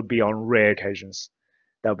 So that would be on rare occasions.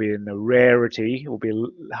 That'll be in the rarity. We'll be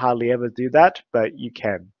hardly ever do that, but you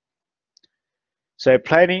can. So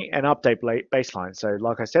planning and update baseline. So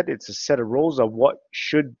like I said, it's a set of rules of what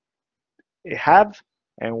should it have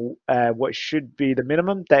and what should be the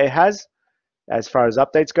minimum that it has as far as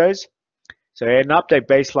updates goes. So an update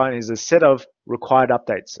baseline is a set of required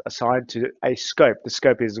updates assigned to a scope. The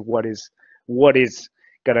scope is what is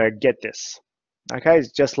gonna get this. Okay,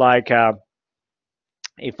 it's just like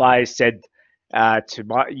if I said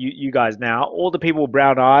to you guys now, all the people with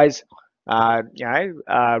brown eyes,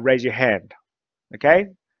 raise your hand. Okay,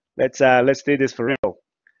 let's do this for real.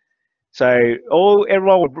 So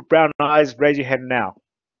everyone with brown eyes, raise your hand now.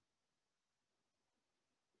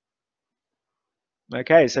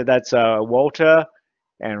 Okay, so that's Walter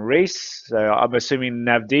and Reese. So I'm assuming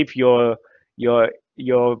Navdeep,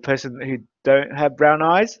 you're person who don't have brown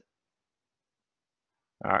eyes.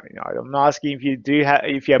 All right, I'm not asking if you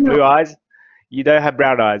have blue eyes. You don't have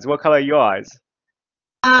brown eyes. What color are your eyes?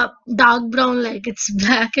 Dark brown, like it's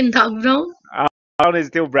black and dark brown. Brown is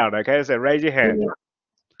still brown. Okay, so raise your hand.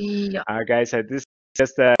 Yeah. Okay, so this is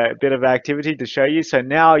just a bit of activity to show you. So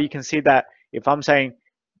now you can see that if I'm saying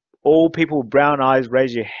all people with brown eyes,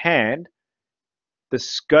 raise your hand, the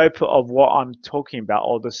scope of what I'm talking about,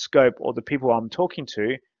 or the scope or the people I'm talking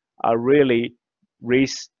to, are really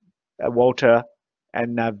Reese, Walter,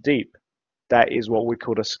 and Navdeep. That is what we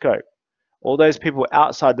call a scope. All those people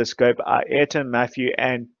outside the scope are Ayrton, Matthew,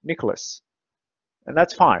 and Nicholas. And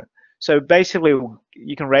that's fine. So basically,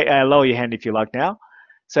 you can lower your hand if you like now.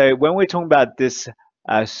 So when we're talking about this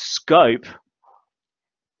scope,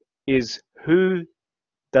 is who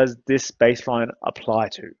does this baseline apply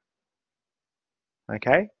to?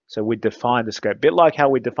 Okay, so we define the scope, a bit like how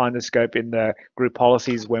we define the scope in the group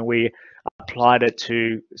policies when we applied it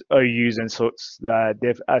to OUs and so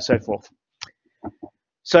forth.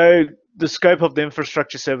 So the scope of the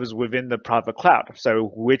infrastructure servers within the private cloud.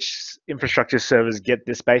 So which infrastructure servers get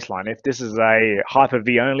this baseline? If this is a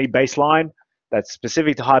Hyper-V only baseline that's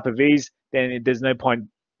specific to Hyper-Vs, then there's no point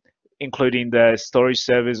including the storage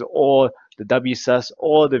servers or the WSUS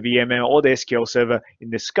or the VMM or the SQL server in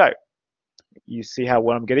this scope. You see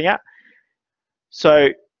what I'm getting at? So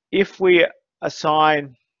if we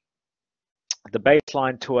assign the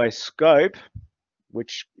baseline to a scope,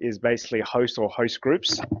 which is basically host or host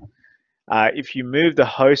groups, if you move the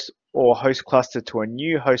host or host cluster to a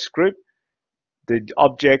new host group, the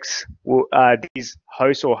objects will these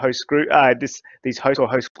host or host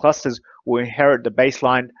clusters will inherit the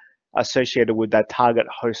baseline associated with that target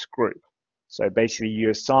host group. So basically, you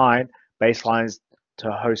assign baselines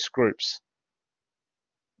to host groups.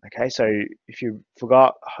 Okay, so if you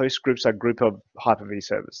forgot, host groups are a group of Hyper-V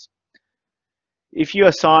servers. If you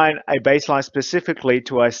assign a baseline specifically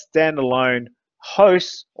to a standalone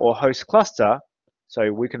host or host cluster,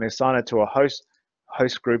 so we can assign it to a host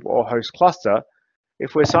group or host cluster.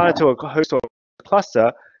 If we assign it to a host or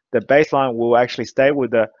cluster, the baseline will actually stay with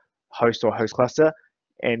the host or host cluster,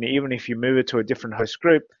 and even if you move it to a different host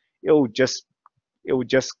group, it will just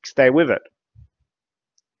stay with it.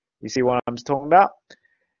 You see what I'm talking about?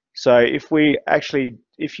 So if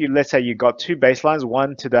let's say you got two baselines,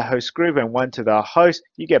 one to the host group and one to the host,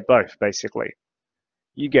 you get both basically.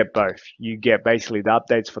 You get both. You get basically the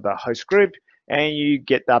updates for the host group, and you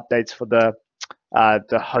get the updates for the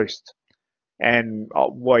host. And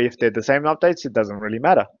well, if they're the same updates, it doesn't really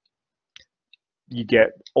matter. You get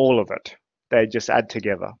all of it. They just add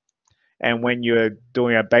together. And when you're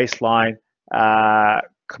doing a baseline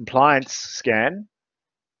compliance scan,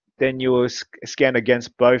 then you will scan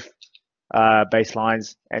against both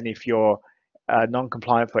baselines. And if you're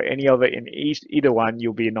non-compliant for any of it in either one,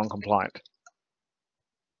 you'll be non-compliant.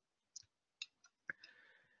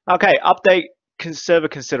 Okay, update server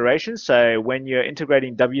considerations. So when you're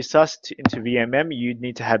integrating WSUS into VMM, you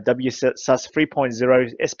need to have WSUS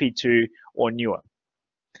 3.0 SP2 or newer.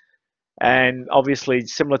 And obviously,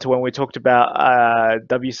 similar to when we talked about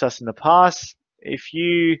WSUS in the past,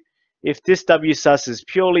 if this WSUS is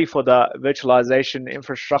purely for the virtualization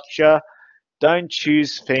infrastructure, don't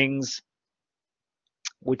choose things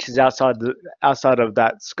which is outside of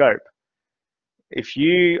that scope. If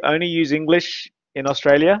you only use English in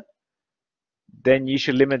Australia, then you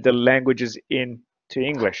should limit the languages to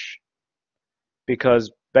English,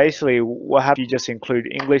 because basically what happens, you just include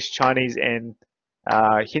English, Chinese, and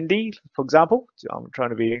Hindi, for example. So I'm trying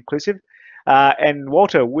to be inclusive. And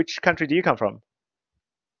Walter, which country do you come from?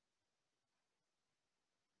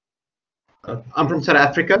 I'm from South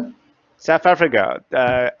Africa. South Africa.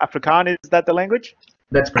 Afrikaans, is that the language?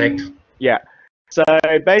 That's correct. Yeah. So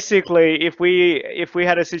basically, if we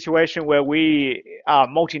had a situation where we are a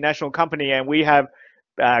multinational company and we have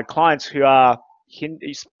clients who are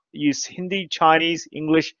use Hindi, Chinese,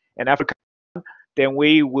 English, and Afrikaans, then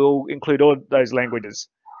we will include all those languages.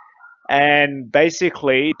 And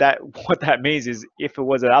basically, that what that means is if it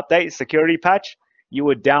was an update security patch, you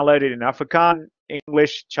would download it in Afrikaans,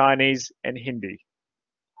 English, Chinese, and Hindi.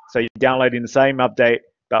 So you're downloading the same update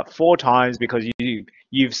about 4 times because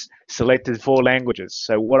you've selected 4 languages.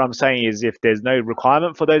 So what I'm saying is if there's no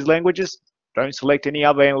requirement for those languages, don't select any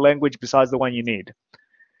other language besides the one you need.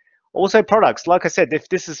 Also products, like I said, if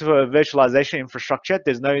this is for virtualization infrastructure,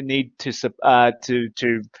 there's no need to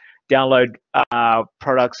download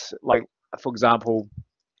products like, for example,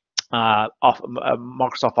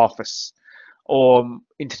 Microsoft Office or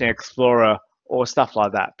Internet Explorer or stuff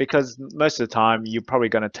like that, because most of the time you're probably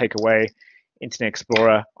going to take away Internet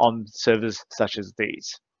Explorer on servers such as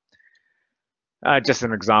these. Just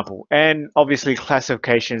an example. And obviously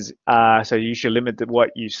classifications, so you should limit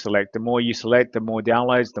what you select. The more you select, the more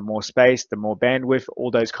downloads, the more space, the more bandwidth,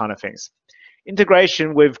 all those kind of things.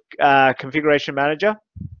 Integration with Configuration Manager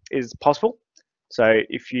is possible. So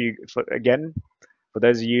if you, again, for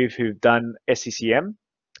those of you who've done SCCM,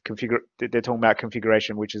 they're talking about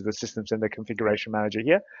configuration, which is the System Center Configuration Manager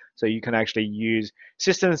here. So you can actually use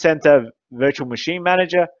System Center Virtual Machine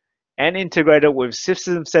Manager and integrate it with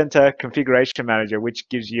System Center Configuration Manager, which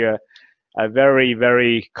gives you a very,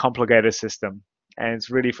 very complicated system. And it's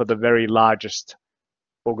really for the very largest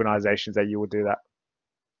organizations that you will do that.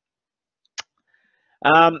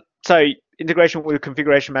 So integration with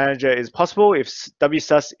Configuration Manager is possible if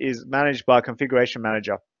WSUS is managed by Configuration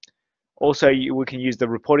Manager. Also, we can use the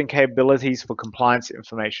reporting capabilities for compliance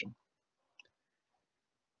information.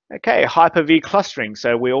 Okay, Hyper-V clustering.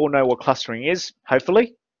 So we all know what clustering is,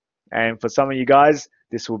 hopefully. And for some of you guys,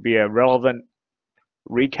 this will be a relevant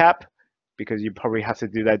recap because you probably have to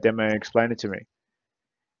do that demo and explain it to me.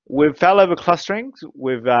 With failover clustering,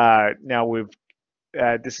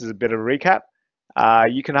 this is a bit of a recap.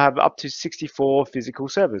 You can have up to 64 physical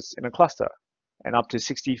servers in a cluster and up to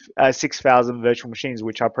 6,000 virtual machines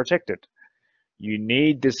which are protected. You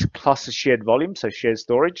need this cluster shared volume, so shared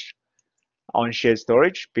storage on shared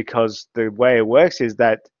storage, because the way it works is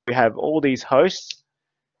that we have all these hosts,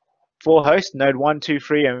 4 hosts, node 1, 2,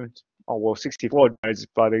 3, and 64 nodes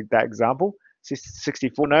by that example,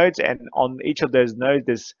 64 nodes, and on each of those nodes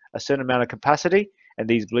there's a certain amount of capacity, and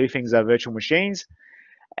these blue things are virtual machines.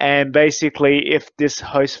 And basically, if this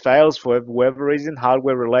host fails for whatever reason,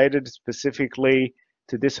 hardware related specifically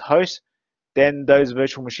to this host, then those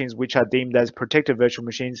virtual machines which are deemed as protected virtual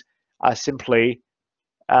machines are simply,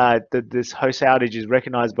 this host outage is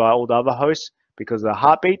recognized by all the other hosts because of the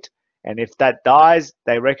heartbeat. And if that dies,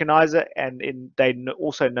 they recognize it, and they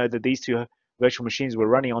also know that these 2 virtual machines were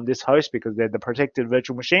running on this host because they're the protected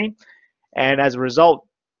virtual machine. And as a result,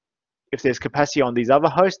 if there's capacity on these other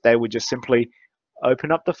hosts, they would just simply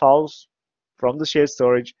open up the files from the shared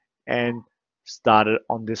storage and start it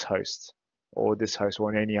on this host or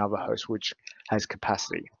any other host which has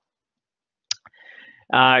capacity.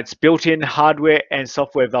 It's built-in hardware and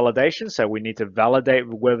software validation, so we need to validate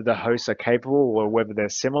whether the hosts are capable or whether they're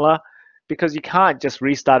similar, because you can't just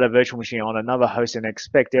restart a virtual machine on another host and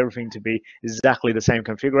expect everything to be exactly the same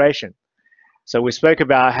configuration. So we spoke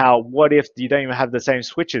about how, what if you don't even have the same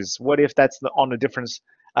switches? What if that's on a different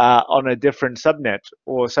subnet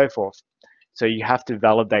or so forth? So you have to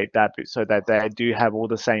validate that so that they do have all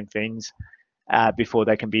the same things before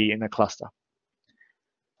they can be in a cluster.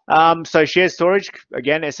 So shared storage,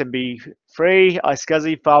 again, SMB3,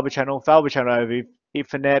 iSCSI, fiber channel over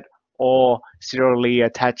Ethernet, or serially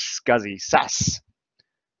attached SCSI, SAS.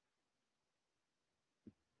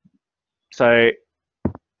 So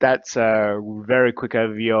that's a very quick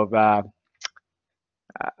overview of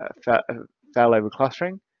failover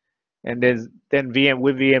clustering. And then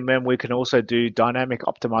with VMM, we can also do dynamic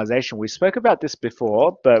optimization. We spoke about this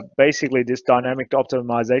before, but basically this dynamic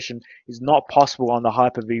optimization is not possible on the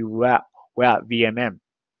Hyper-V without VMM.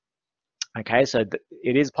 Okay, so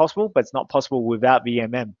it is possible, but it's not possible without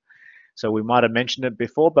VMM. So we might have mentioned it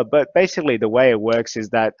before, but basically the way it works is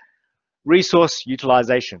that resource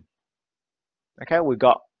utilization. Okay, we've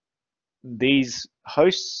got these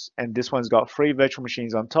hosts, and this one's got 3 virtual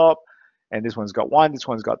machines on top, and this one's got 1, this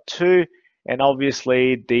one's got 2, and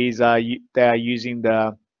obviously they are using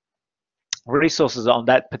the resources on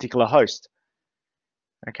that particular host.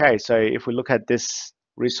 Okay, so if we look at this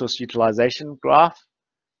resource utilization graph,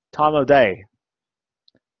 time of day.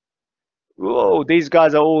 Whoa, these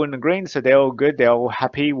guys are all in the green, so they're all good. They're all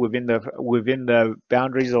happy within the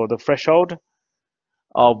boundaries or the threshold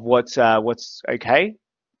of what's okay.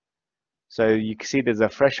 So you can see there's a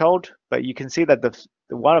threshold, but you can see that the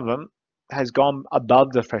one of them has gone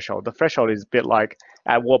above the threshold. The threshold is a bit like,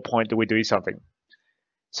 at what point do we do something?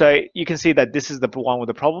 So you can see that this is the one with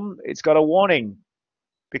the problem. It's got a warning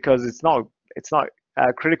because it's not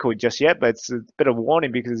critical just yet, but it's a bit of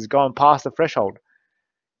warning because it's gone past the threshold.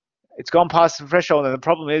 It's gone past the threshold, and the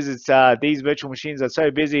problem is it's these virtual machines are so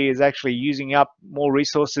busy is actually using up more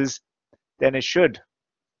resources than it should.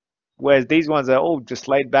 Whereas these ones are all just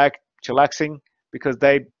laid back, chillaxing, because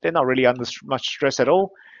they're not really under much stress at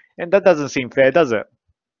all. And that doesn't seem fair, does it?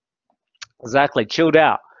 Exactly, chilled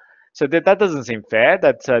out. So that doesn't seem fair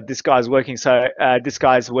that this guy's working so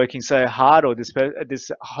hard, or this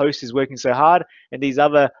host is working so hard, and these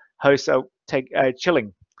other hosts are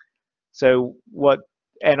chilling. So what?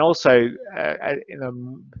 And also,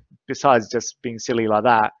 besides just being silly like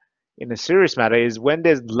that, in a serious matter is when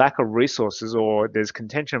there's lack of resources or there's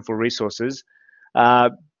contention for resources,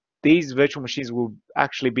 these virtual machines will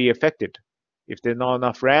actually be affected. If there's not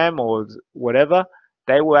enough RAM or whatever,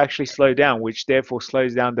 they will actually slow down, which therefore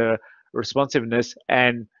slows down the responsiveness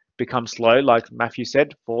and becomes slow, like Matthew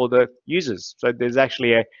said, for the users. So there's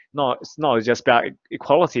actually it's not just about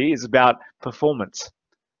equality, it's about performance.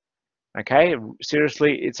 Okay,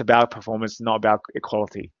 seriously, it's about performance, not about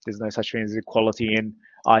equality. There's no such thing as equality in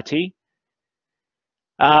IT.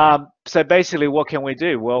 So basically, what can we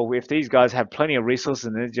do? Well, if these guys have plenty of resources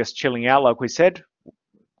and they're just chilling out, like we said,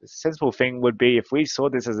 the sensible thing would be, if we saw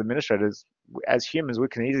this as administrators, as humans, we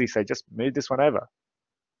can easily say, just move this one over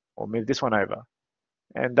or move this one over.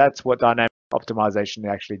 And that's what dynamic optimization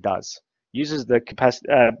actually does. Uses the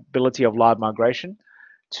ability of live migration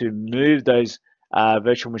to move those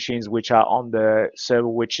virtual machines which are on the server,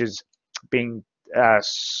 which is being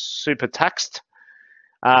super taxed,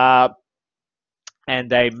 and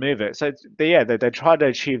they move it. So they try to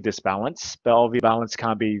achieve this balance, but obviously balance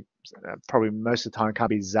can't be, probably most of the time can't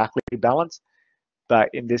be exactly balanced. But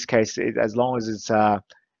in this case, as long as it's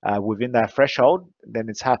within that threshold, then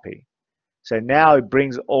it's happy. So now it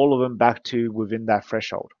brings all of them back to within that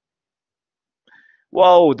threshold.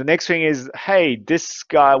 Whoa, the next thing is, hey, this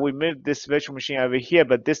guy, we moved this virtual machine over here,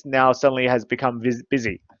 but this now suddenly has become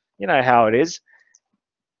busy. You know how it is.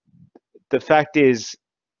 The fact is,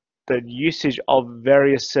 the usage of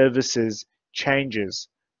various services changes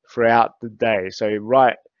throughout the day. So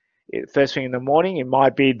first thing in the morning, it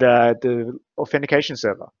might be the authentication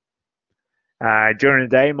server. During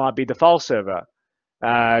the day, it might be the file server.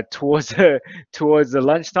 Towards the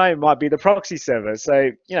lunchtime, it might be the proxy server. So,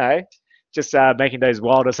 you know, just making those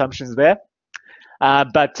wild assumptions there.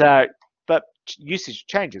 But usage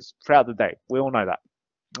changes throughout the day. We all know that.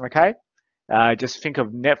 Okay? Just think of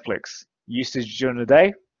Netflix. Usage during the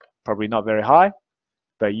day, probably not very high,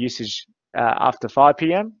 but usage after 5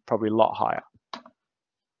 p.m., probably a lot higher.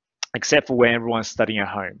 Except for when everyone's studying at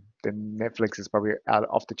home. Then Netflix is probably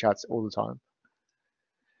off the charts all the time.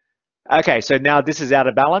 Okay, so now this is out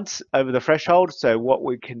of balance over the threshold. So what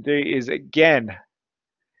we can do is again,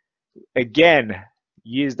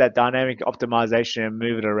 use that dynamic optimization and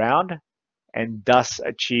move it around, and thus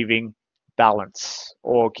achieving balance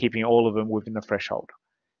or keeping all of them within the threshold.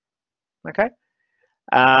 Okay.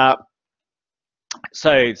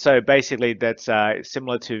 So basically that's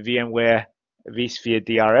similar to VMware vSphere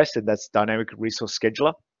DRS, and that's Dynamic Resource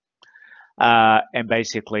Scheduler. And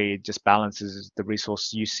basically it just balances the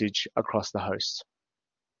resource usage across the host.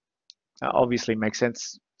 Obviously makes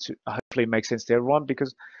sense to, hopefully makes sense to everyone,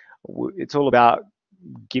 because it's all about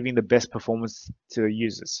giving the best performance to the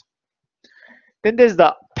users. Then there's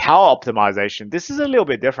the power optimization. This is a little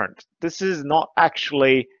bit different. This is not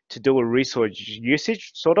actually to do with resource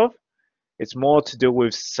usage, sort of. It's more to do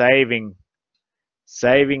with saving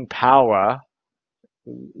power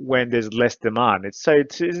when there's less demand. It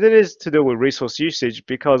is to do with resource usage,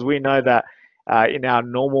 because we know that in our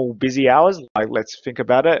normal busy hours, like let's think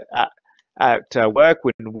about it, at work,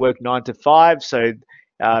 we work 9 to 5. So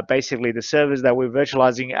basically the servers that we're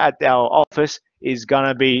virtualizing at our office is going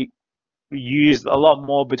to be used a lot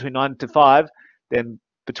more between 9 to 5 than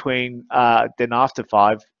after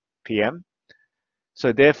 5 p.m.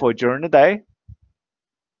 So therefore, during the day,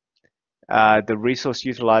 the resource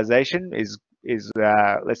utilization is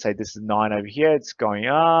let's say this is 9 over here. It's going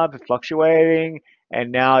up, fluctuating,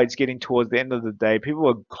 and now it's getting towards the end of the day. People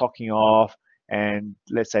are clocking off, and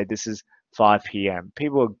let's say this is 5 p.m.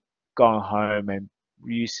 People are going home, and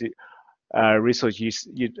resource use.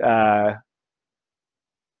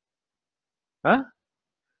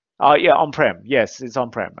 Oh yeah, on-prem. Yes, it's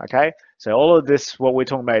on-prem. Okay, so all of this, what we're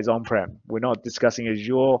talking about, is on-prem. We're not discussing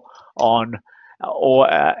Azure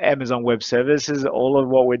or Amazon Web Services. All of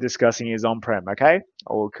what we're discussing is on-prem. Okay,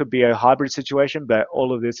 or it could be a hybrid situation, but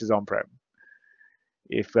all of this is on-prem.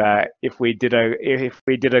 If we did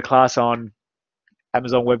a class on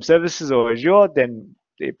Amazon Web Services or Azure, then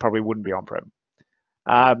it probably wouldn't be on-prem.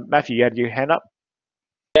 Matthew, you had your hand up?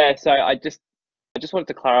 Yeah, so I just wanted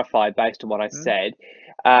to clarify based on what I said.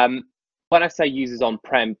 When I say users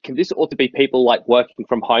on-prem, can this also be people like working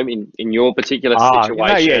from home in your particular situation?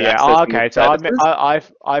 No, yeah. accessing Okay, the so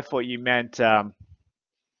services? I thought you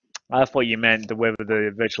meant whether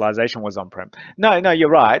the virtualization was on-prem. No, you're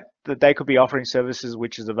right. That they could be offering services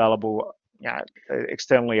which is available,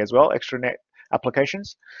 externally as well, extranet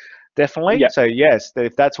applications. Definitely. Yeah. So yes,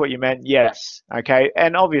 if that's what you meant, yes. Okay.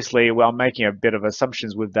 And obviously, well, I'm making a bit of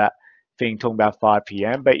assumptions with that thing talking about 5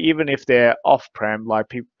 p.m. But even if they're off-prem, like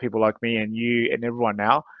people like me and you and everyone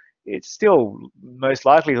now, it's still most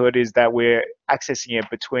likelihood is that we're accessing it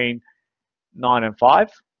between 9 and 5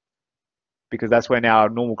 because that's when our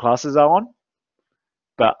normal classes are on.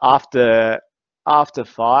 But after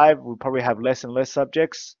 5, we'll probably have less and less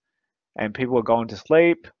subjects, and people are going to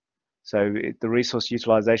sleep. So the resource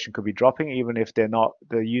utilization could be dropping, even if they're not,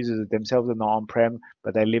 the users themselves are not on-prem,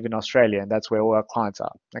 but they live in Australia, and that's where all our clients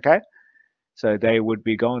are. Okay, so they would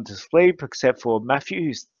be going to sleep, except for Matthew,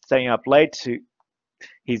 who's staying up late to.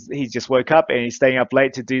 He's just woke up and he's staying up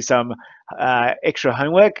late to do some extra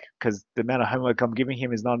homework because the amount of homework I'm giving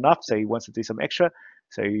him is not enough. So he wants to do some extra.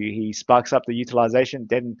 So he sparks up the utilization.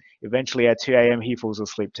 Then eventually at 2 a.m. he falls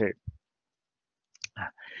asleep too.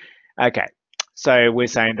 Okay. So we're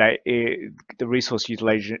saying that the resource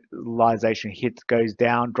utilization goes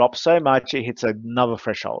down, drops so much, it hits another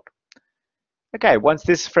threshold. Okay, once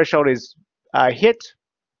this threshold is hit,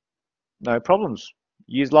 no problems.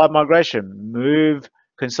 Use live migration,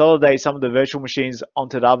 consolidate some of the virtual machines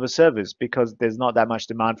onto the other servers because there's not that much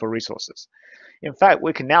demand for resources. In fact,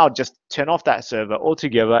 we can now just turn off that server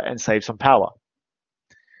altogether and save some power.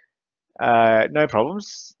 No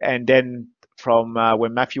problems. And then from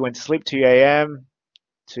when Matthew went to sleep, 2 a.m.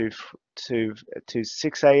 to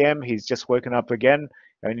 6 a.m., he's just woken up again.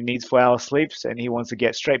 Only needs 4 hours sleeps, and he wants to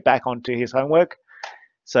get straight back onto his homework.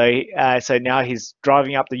 So now he's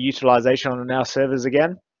driving up the utilization on our servers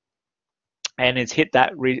again, and it's hit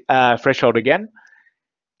that threshold again.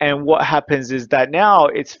 And what happens is that now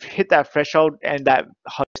it's hit that threshold, and that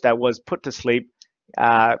host that was put to sleep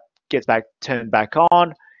gets turned back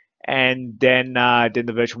on, and then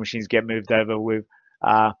the virtual machines get moved over with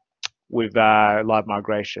live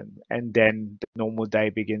migration, and then the normal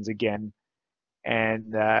day begins again,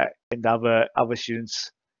 and other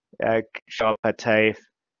students show up at TAFE,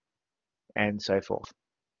 and so forth.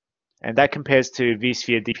 And that compares to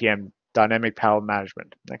vSphere DPM, Dynamic Power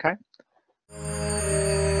Management. Okay.